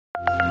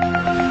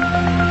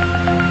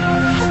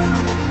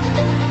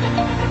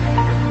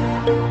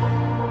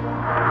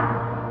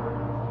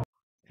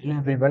Hello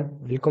everyone,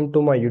 welcome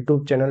to my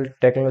YouTube channel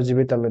Technology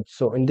with Amit.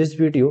 So in this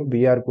video,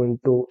 we are going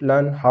to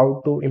learn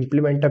how to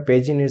implement a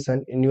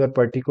pagination in your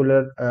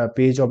particular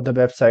page of the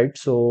website.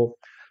 So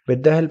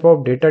with the help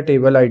of data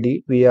table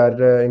ID, we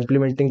are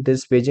implementing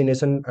this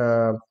pagination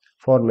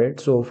format.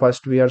 So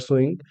first we are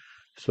showing,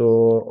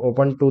 so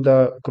open to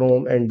the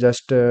Chrome and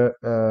just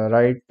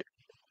write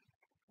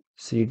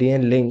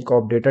CDN link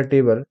of data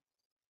table.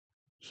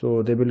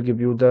 So they will give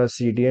you the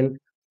CDN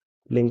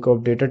link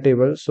of data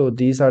table. So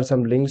these are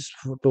some links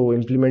to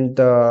implement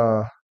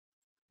the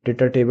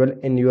data table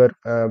in your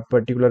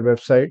particular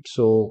website.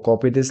 So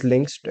copy this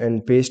links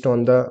and paste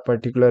on the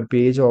particular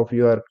page of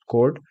your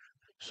code.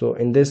 So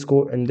in this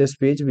code, in this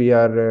page, we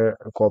are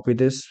copy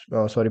this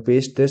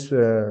paste this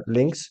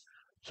links.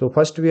 So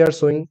first we are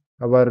showing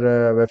our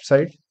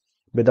website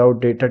without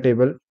data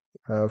table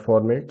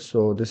format.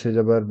 So this is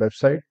our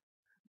website.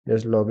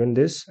 Just log in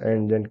this,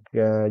 and then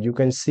you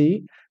can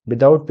see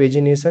without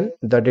pagination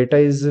the data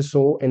is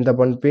show in the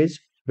one page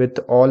with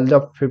all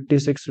the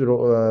 56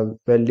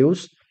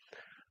 values.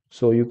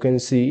 So you can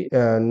see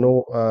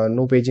no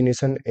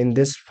pagination in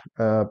this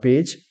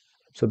page.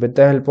 So with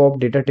the help of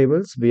data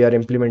tables, we are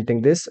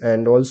implementing this,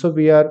 and also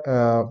we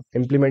are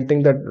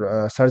implementing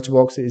that search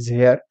box is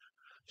here.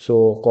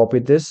 So copy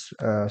this.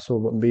 So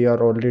we are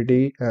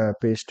already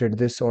pasted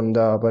this on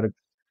the our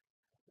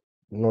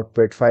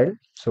notepad file.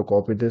 So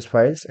copy these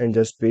files and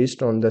just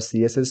paste on the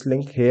CSS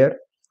link here.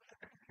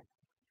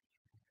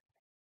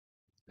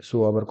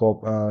 So our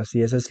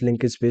CSS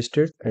link is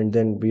pasted, and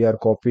then we are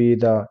copy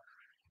the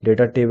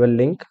data table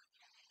link.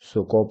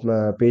 So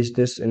paste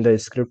this in the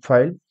script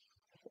file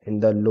in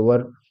the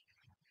lower.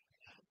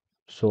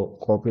 So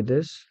copy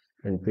this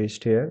and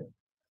paste here,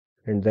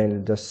 and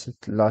then the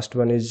last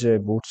one is a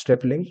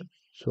bootstrap link.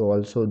 So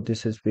also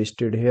this is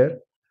pasted here,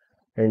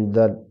 and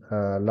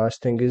the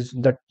last thing is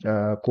the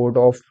code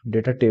of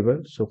data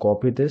table. So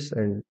copy this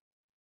and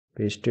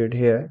paste it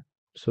here.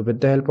 So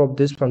with the help of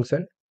this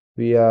function,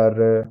 we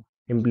are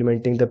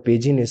implementing the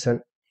pagination.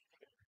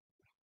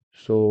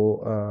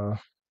 So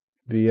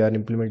we are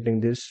implementing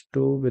this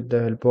too with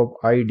the help of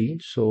ID.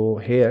 So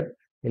here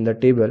in the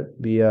table,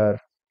 we are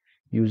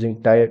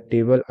using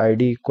table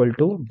ID equal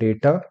to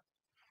data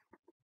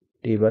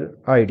table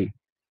ID.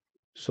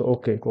 So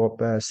okay,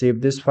 save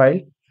this file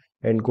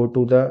and go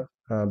to the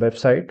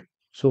website.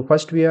 So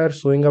first we are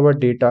showing our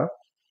data.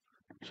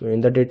 So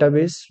in the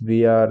database,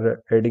 we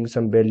are adding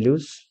some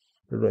values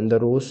in the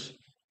rows.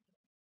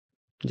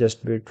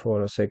 Just wait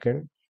for a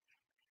second.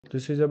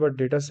 This is our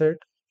data set.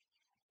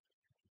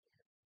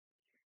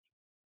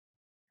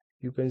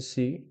 You can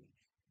see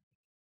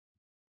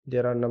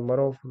there are number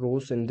of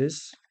rows in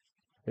this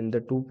in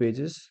the two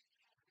pages.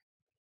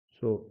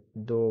 So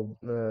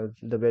the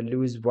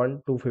value is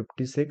 1 to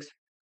 56.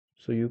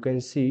 So you can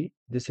see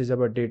this is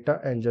our data,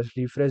 and just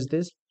refresh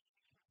this.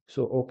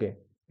 So okay,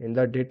 in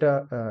the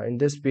data in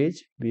this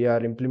page we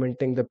are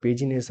implementing the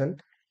pagination.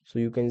 So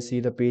you can see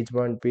the page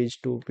 1, page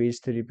 2, page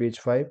 3, page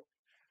 5,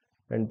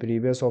 and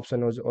previous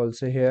option was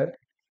also here.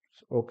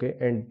 Okay,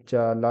 and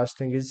last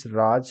thing is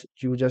Raj.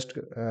 You just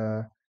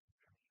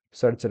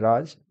search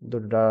Raj.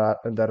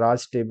 The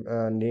Raj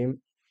name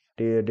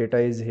data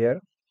is here.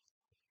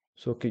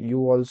 So you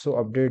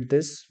also update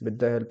this with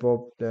the help of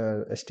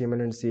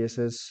HTML and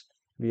CSS.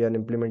 We are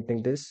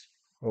implementing this.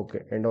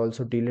 Okay, and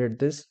also delete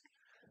this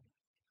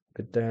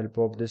with the help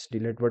of this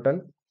delete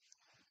button.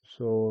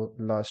 So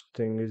last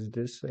thing is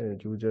this,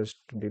 and you just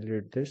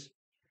delete this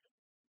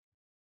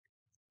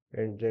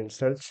and then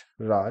search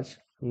Raj.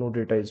 No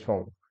data is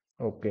found.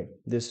 Okay,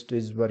 this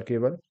is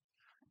workable,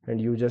 and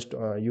you just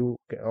you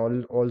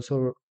can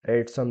also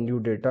add some new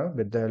data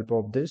with the help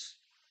of this.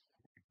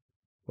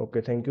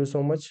 Okay, thank you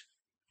so much.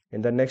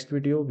 In the next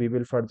video, we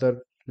will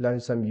further learn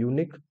some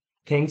unique.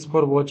 Thanks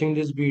for watching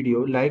this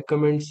video. Like,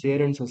 comment,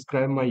 share, and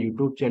subscribe my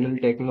YouTube channel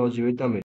Technology with Amit.